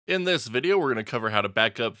In this video, we're going to cover how to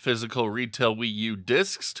back up physical retail Wii U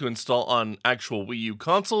discs to install on actual Wii U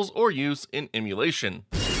consoles or use in emulation.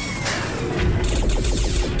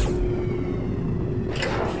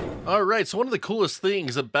 Alright, so one of the coolest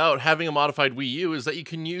things about having a modified Wii U is that you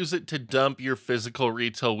can use it to dump your physical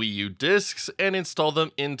retail Wii U discs and install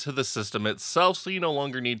them into the system itself, so you no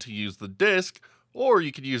longer need to use the disc, or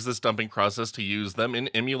you could use this dumping process to use them in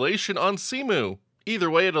emulation on CEMU.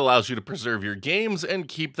 Either way, it allows you to preserve your games and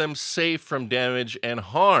keep them safe from damage and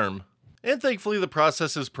harm. And thankfully the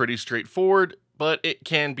process is pretty straightforward, but it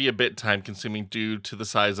can be a bit time consuming due to the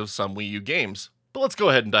size of some Wii U games. But let's go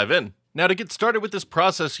ahead and dive in. Now, to get started with this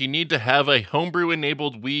process, you need to have a Homebrew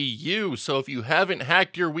enabled Wii U, so if you haven't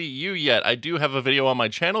hacked your Wii U yet, I do have a video on my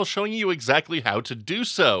channel showing you exactly how to do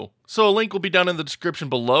so. So a link will be down in the description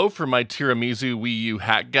below for my Tiramisu Wii U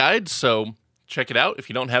hack guide, so check it out if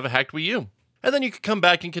you don't have a hacked Wii U. And then you can come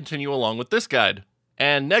back and continue along with this guide.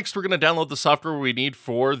 And next, we're going to download the software we need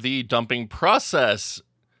for the dumping process.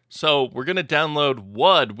 So we're going to download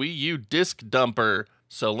WUDD, Wii U Disc Dumper.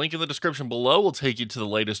 So link in the description below will take you to the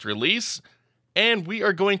latest release. And we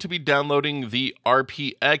are going to be downloading the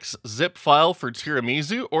RPX zip file for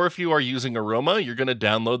Tiramisu, or if you are using Aroma, you're going to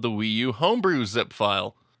download the Wii U Homebrew zip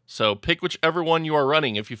file. So pick whichever one you are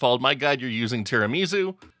running. If you followed my guide, you're using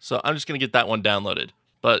Tiramisu, so I'm just going to get that one downloaded.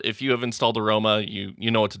 But if you have installed Aroma,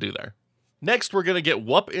 you know what to do there. Next, we're going to get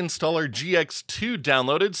WUP Installer GX2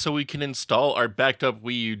 downloaded so we can install our backed up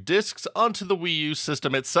Wii U discs onto the Wii U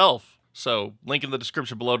system itself. So, link in the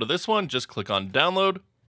description below to this one, just click on download.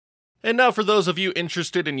 And now for those of you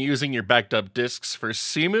interested in using your backed up discs for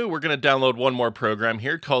CEMU, we're going to download one more program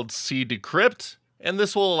here called CDecrypt, and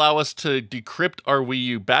this will allow us to decrypt our Wii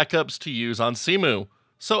U backups to use on CEMU.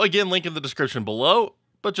 So again, link in the description below,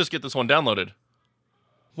 but just get this one downloaded.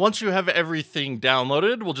 Once you have everything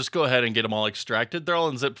downloaded, we'll just go ahead and get them all extracted. They're all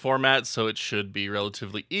in zip format, so it should be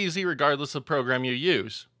relatively easy regardless of program you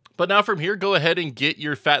use. But now from here, go ahead and get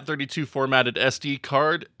your FAT32 formatted SD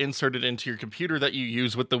card inserted into your computer that you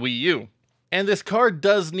use with the Wii U. And this card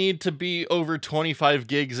does need to be over 25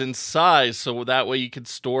 gigs in size, so that way you can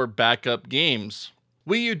store backup games.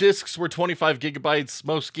 Wii U discs were 25 gigabytes.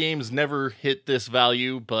 Most games never hit this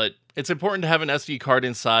value, but it's important to have an SD card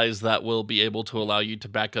in size that will be able to allow you to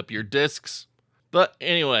back up your discs. But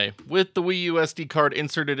anyway, with the Wii U SD card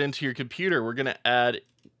inserted into your computer, we're going to add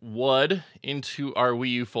WUDD into our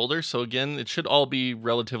Wii U folder. So again, it should all be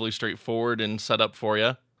relatively straightforward and set up for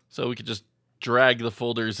you. So we could just drag the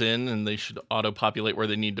folders in and they should auto-populate where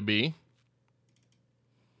they need to be.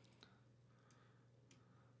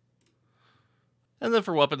 And then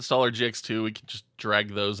for WUP Installer GX2, we can just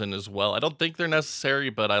drag those in as well. I don't think they're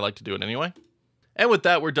necessary, but I like to do it anyway. And with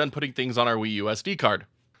that, we're done putting things on our Wii U SD card.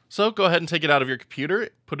 So go ahead and take it out of your computer,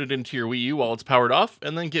 put it into your Wii U while it's powered off,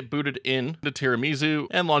 and then get booted in to Tiramisu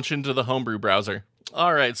and launch into the Homebrew browser.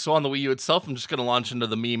 Alright, so on the Wii U itself, I'm just going to launch into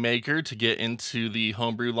the Me Maker to get into the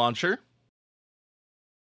Homebrew launcher.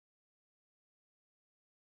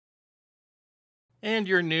 And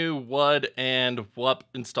your new WUDD and WUP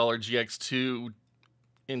Installer GX2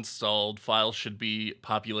 installed file should be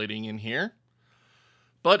populating in here.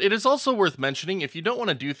 But it is also worth mentioning, if you don't want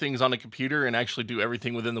to do things on a computer and actually do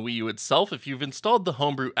everything within the Wii U itself, if you've installed the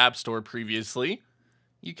Homebrew App Store previously,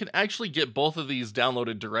 you can actually get both of these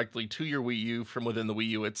downloaded directly to your Wii U from within the Wii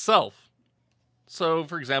U itself. So,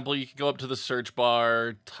 for example, you can go up to the search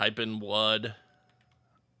bar, type in WUDD,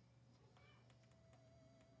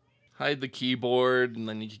 hide the keyboard, and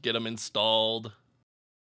then you can get them installed.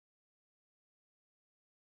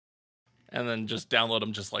 And then just download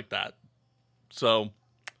them just like that. So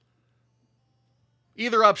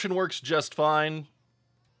either option works just fine,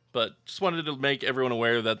 but just wanted to make everyone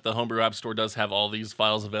aware that the Homebrew App Store does have all these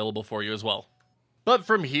files available for you as well. But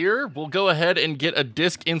from here, we'll go ahead and get a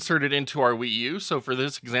disc inserted into our Wii U. So for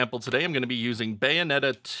this example today, I'm going to be using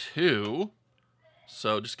Bayonetta 2.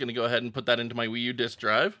 So just going to go ahead and put that into my Wii U disk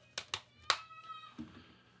drive.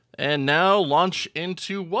 And now launch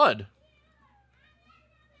into WUDD.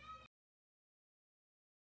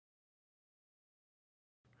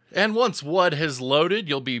 And once WUDD has loaded,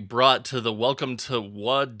 you'll be brought to the Welcome to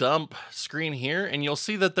WUDD Dump screen here, and you'll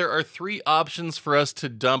see that there are three options for us to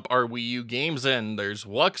dump our Wii U games in. There's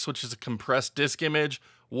WUX, which is a compressed disk image,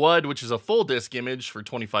 WUDD, which is a full disk image for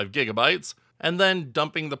 25 gigabytes, and then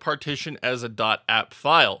dumping the partition as a .app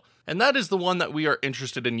file. And that is the one that we are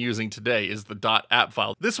interested in using today, is the .app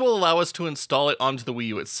file. This will allow us to install it onto the Wii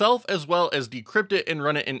U itself, as well as decrypt it and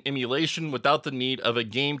run it in emulation without the need of a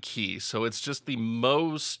game key. So it's just the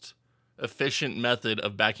most efficient method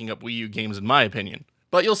of backing up Wii U games in my opinion.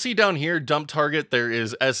 But you'll see down here, dump target, there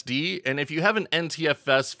is SD, and if you have an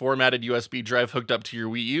NTFS formatted USB drive hooked up to your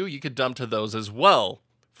Wii U, you could dump to those as well.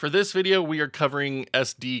 For this video, we are covering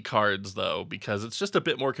SD cards though, because it's just a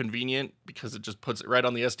bit more convenient, because it just puts it right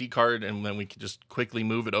on the SD card, and then we can just quickly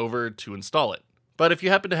move it over to install it. But if you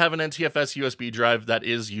happen to have an NTFS USB drive, that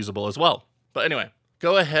is usable as well. But anyway,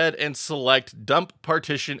 go ahead and select dump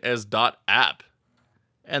partition as .app,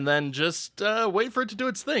 and then just wait for it to do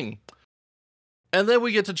its thing. And then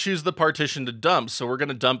we get to choose the partition to dump. So we're going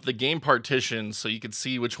to dump the game partition so you can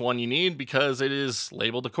see which one you need because it is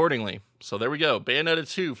labeled accordingly. So there we go. Bayonetta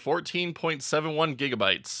 2, 14.71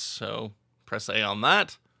 gigabytes. So press A on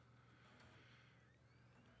that.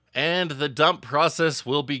 And the dump process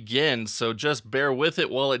will begin. So just bear with it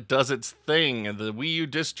while it does its thing. The Wii U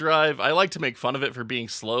disc drive, I like to make fun of it for being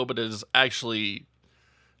slow, but it is actually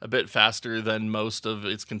a bit faster than most of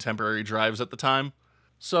its contemporary drives at the time.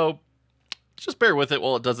 So just bear with it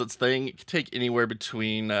while it does its thing. It can take anywhere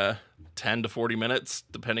between 10 to 40 minutes,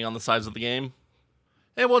 depending on the size of the game.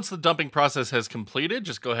 And once the dumping process has completed,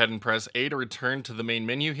 just go ahead and press A to return to the main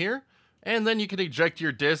menu here. And then you can eject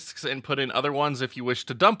your discs and put in other ones if you wish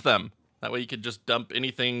to dump them. That way you can just dump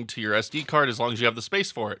anything to your SD card as long as you have the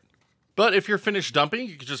space for it. But if you're finished dumping,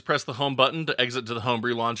 you can just press the home button to exit to the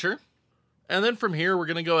Homebrew launcher. And then from here, we're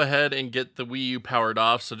going to go ahead and get the Wii U powered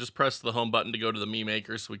off. So just press the home button to go to the Mii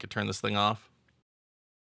Maker so we could turn this thing off.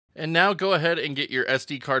 And now go ahead and get your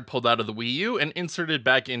SD card pulled out of the Wii U and inserted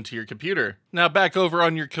back into your computer. Now back over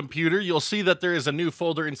on your computer, you'll see that there is a new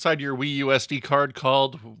folder inside your Wii U SD card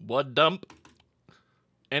called WUDD dump.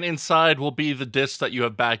 And inside will be the discs that you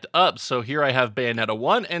have backed up. So here I have Bayonetta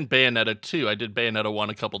 1 and Bayonetta 2. I did Bayonetta 1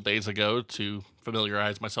 a couple days ago to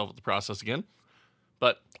familiarize myself with the process again.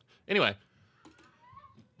 But anyway,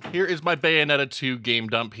 here is my Bayonetta 2 game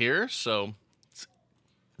dump here. So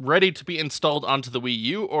ready to be installed onto the Wii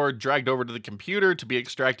U or dragged over to the computer to be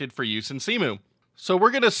extracted for use in CEMU. So we're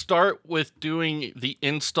going to start with doing the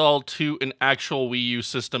install to an actual Wii U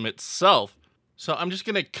system itself. So I'm just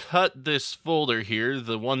going to cut this folder here,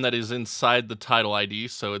 the one that is inside the title ID.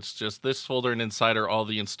 So it's just this folder, and inside are all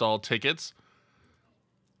the install tickets.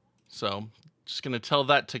 So just going to tell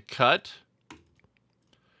that to cut.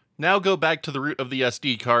 Now go back to the root of the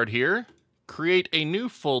SD card here, create a new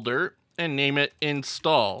folder, and name it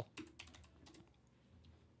install.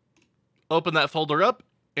 Open that folder up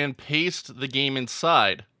and paste the game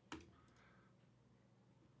inside.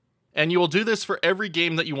 And you will do this for every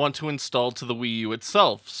game that you want to install to the Wii U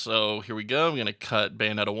itself. So here we go. I'm going to cut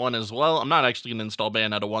Bayonetta 1 as well. I'm not actually going to install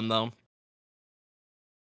Bayonetta 1 though.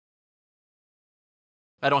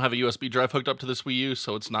 I don't have a USB drive hooked up to this Wii U,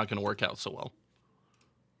 so it's not going to work out so well.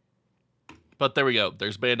 But there we go.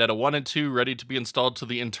 There's Bayonetta 1 and 2 ready to be installed to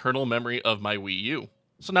the internal memory of my Wii U.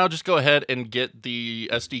 So now just go ahead and get the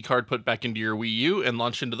SD card put back into your Wii U and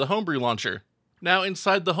launch into the Homebrew launcher. Now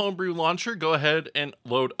inside the Homebrew launcher, go ahead and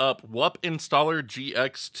load up WUP Installer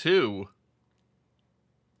GX2.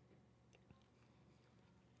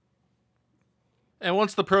 And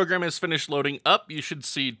once the program is finished loading up, you should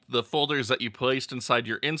see the folders that you placed inside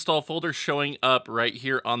your install folder showing up right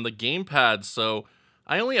here on the gamepad. So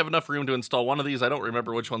I only have enough room to install one of these. I don't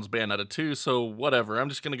remember which one's Bayonetta 2, so whatever. I'm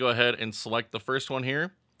just going to go ahead and select the first one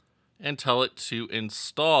here and tell it to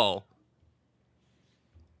install.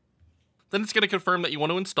 Then it's going to confirm that you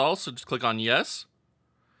want to install, so just click on yes.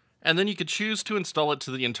 And then you could choose to install it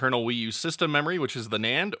to the internal Wii U system memory, which is the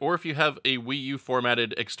NAND, or if you have a Wii U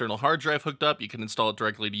formatted external hard drive hooked up, you can install it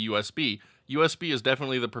directly to USB. USB is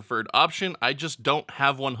definitely the preferred option. I just don't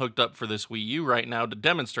have one hooked up for this Wii U right now to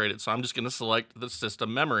demonstrate it, so I'm just going to select the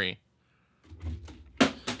system memory.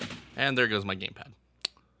 And there goes my gamepad.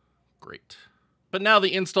 Great. But now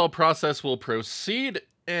the install process will proceed,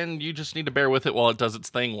 and you just need to bear with it while it does its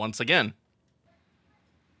thing once again.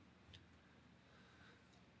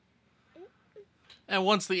 And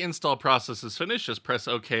once the install process is finished, just press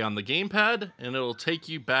OK on the gamepad, and it'll take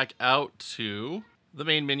you back out to the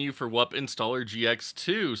main menu for WUP Installer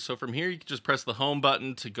GX2. So from here, you can just press the home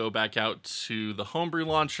button to go back out to the Homebrew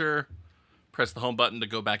launcher, press the home button to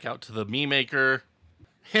go back out to the Mii Maker,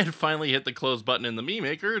 and finally hit the close button in the Mii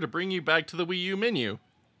Maker to bring you back to the Wii U menu.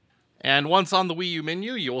 And once on the Wii U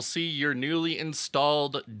menu, you'll see your newly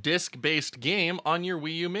installed disc-based game on your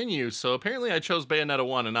Wii U menu. So apparently I chose Bayonetta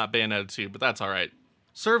 1 and not Bayonetta 2, but that's alright.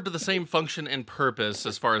 Served the same function and purpose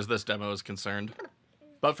as far as this demo is concerned.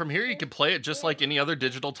 But from here, you can play it just like any other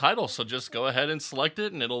digital title, so just go ahead and select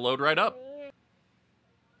it and it'll load right up.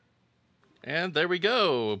 And there we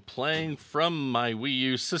go, playing from my Wii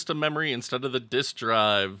U system memory instead of the disk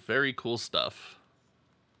drive. Very cool stuff.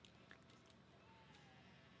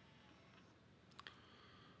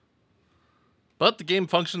 But the game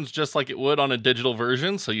functions just like it would on a digital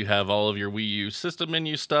version, so you have all of your Wii U system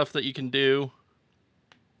menu stuff that you can do.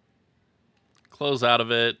 Close out of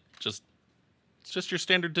it. It's just your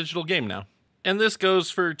standard digital game now. And this goes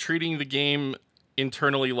for treating the game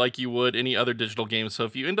internally like you would any other digital game. So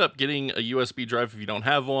if you end up getting a USB drive, if you don't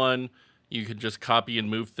have one, you could just copy and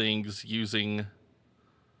move things using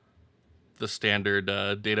the standard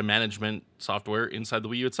data management software inside the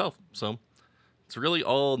Wii U itself. So it's really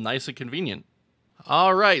all nice and convenient.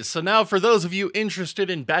 All right, so now for those of you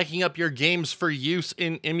interested in backing up your games for use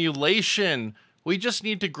in emulation, we just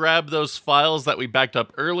need to grab those files that we backed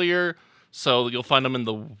up earlier. So you'll find them in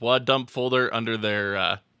the WUDD dump folder under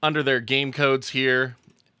their game codes here.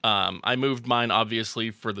 I moved mine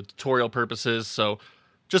obviously for the tutorial purposes, so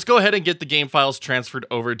just go ahead and get the game files transferred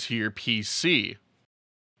over to your PC.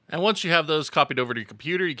 And once you have those copied over to your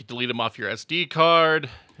computer, you can delete them off your SD card,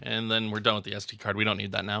 and then we're done with the SD card. We don't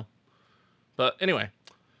need that now. But anyway,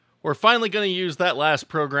 we're finally going to use that last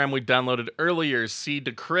program we downloaded earlier,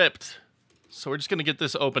 CDecrypt. So we're just going to get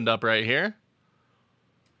this opened up right here.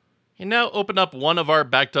 And now open up one of our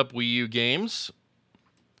backed up Wii U games.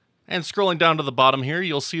 And scrolling down to the bottom here,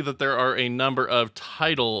 you'll see that there are a number of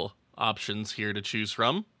title options here to choose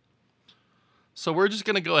from. So we're just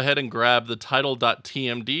going to go ahead and grab the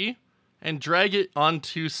title.tmd and drag it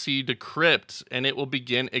onto CDecrypt, and it will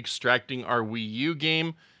begin extracting our Wii U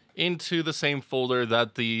game into the same folder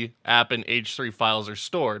that the app and H3 files are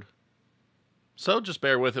stored. So just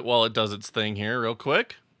bear with it while it does its thing here real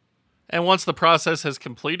quick. And once the process has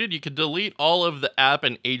completed, you can delete all of the app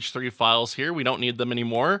and H3 files here. We don't need them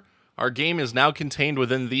anymore. Our game is now contained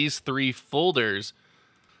within these 3 folders.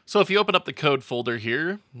 So if you open up the code folder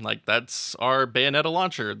here, like that's our Bayonetta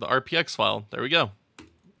launcher, the RPX file. There we go.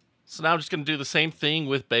 So now I'm just going to do the same thing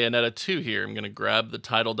with Bayonetta 2 here. I'm going to grab the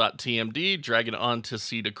title.tmd, drag it onto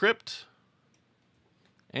CDecrypt,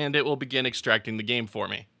 and it will begin extracting the game for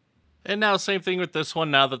me. And now same thing with this one.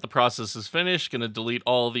 Now that the process is finished, going to delete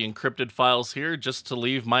all the encrypted files here just to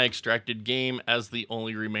leave my extracted game as the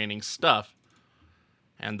only remaining stuff.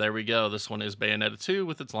 And there we go. This one is Bayonetta 2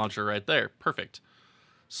 with its launcher right there. Perfect.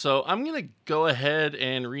 So I'm going to go ahead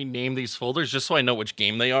and rename these folders just so I know which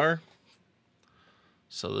game they are.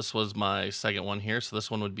 So this was my second one here. So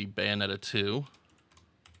this one would be Bayonetta 2.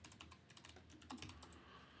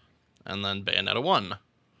 And then Bayonetta 1.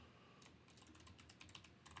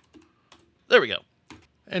 There we go.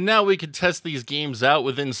 And now we can test these games out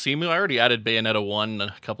within CEMU. I already added Bayonetta 1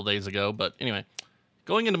 a couple days ago, but anyway.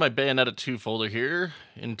 Going into my Bayonetta 2 folder here,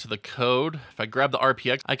 into the code, if I grab the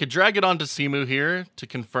RPX, I could drag it onto CEMU here to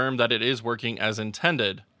confirm that it is working as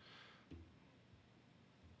intended.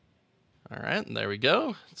 All right, there we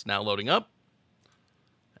go. It's now loading up.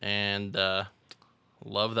 And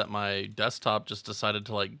love that my desktop just decided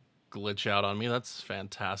to like glitch out on me. That's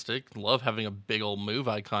fantastic. Love having a big old move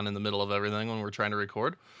icon in the middle of everything when we're trying to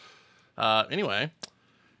record. Anyway,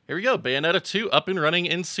 here we go. Bayonetta 2 up and running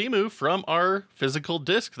in CEMU from our physical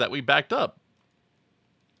disc that we backed up.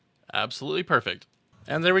 Absolutely perfect.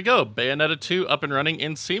 And there we go. Bayonetta 2 up and running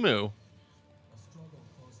in CEMU.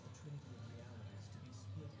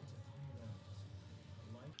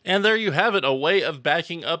 And there you have it, a way of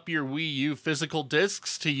backing up your Wii U physical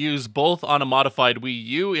discs to use both on a modified Wii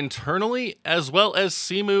U internally as well as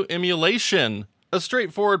CEMU Emulation. A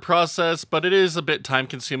straightforward process, but it is a bit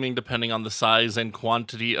time-consuming depending on the size and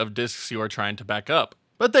quantity of discs you are trying to back up.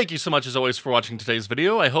 But thank you so much as always for watching today's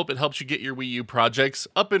video. I hope it helps you get your Wii U projects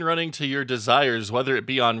up and running to your desires, whether it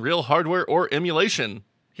be on real hardware or emulation.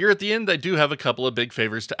 Here at the end, I do have a couple of big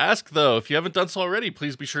favors to ask, though. If you haven't done so already,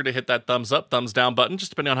 please be sure to hit that thumbs up, thumbs down button,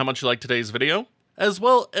 just depending on how much you like today's video, as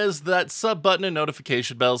well as that sub button and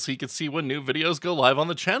notification bell so you can see when new videos go live on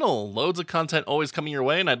the channel. Loads of content always coming your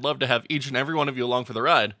way, and I'd love to have each and every one of you along for the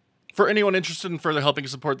ride. For anyone interested in further helping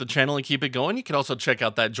support the channel and keep it going, you can also check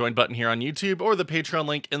out that join button here on YouTube or the Patreon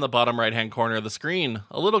link in the bottom right-hand corner of the screen.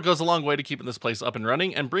 A little goes a long way to keeping this place up and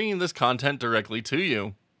running and bringing this content directly to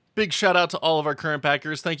you. Big shout out to all of our current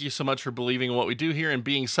backers. Thank you so much for believing in what we do here and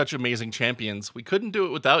being such amazing champions. We couldn't do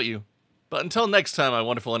it without you. But until next time, my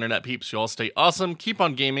wonderful internet peeps, you all stay awesome, keep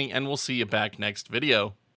on gaming, and we'll see you back next video.